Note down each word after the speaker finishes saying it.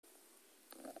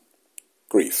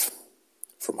Grief,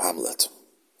 from Hamlet,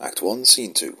 Act 1,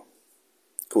 Scene 2.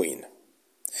 Queen.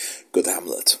 Good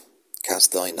Hamlet,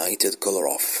 cast thy nighted colour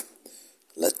off.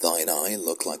 Let thine eye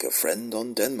look like a friend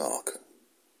on Denmark.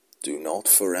 Do not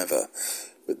forever,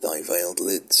 with thy veiled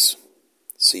lids,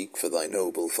 seek for thy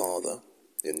noble father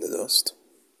in the dust.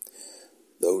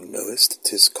 Thou knowest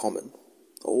 'tis common,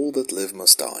 all that live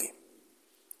must die,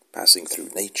 passing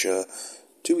through nature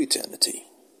to eternity.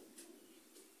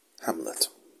 Hamlet.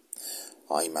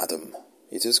 Ay, madam,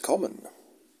 it is common.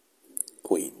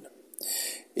 Queen.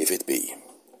 If it be,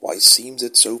 why seems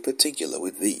it so particular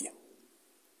with thee?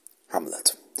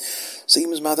 Hamlet.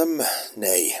 Seems, madam?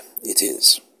 Nay, it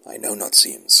is. I know not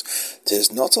seems.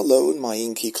 'Tis not alone my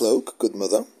inky cloak, good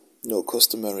mother, nor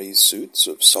customary suits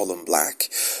of solemn black,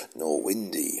 nor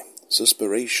windy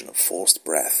suspiration of forced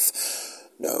breath,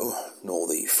 no, nor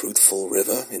the fruitful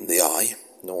river in the eye,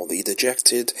 nor the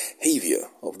dejected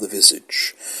haviour of the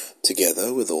visage,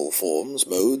 together with all forms,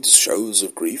 modes, shows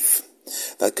of grief,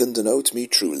 that can denote me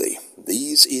truly.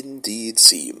 These indeed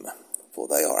seem, for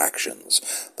they are actions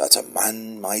that a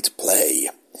man might play,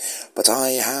 but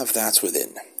I have that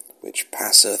within, which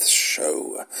passeth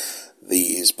show,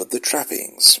 these but the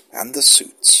trappings and the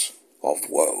suits of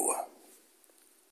woe.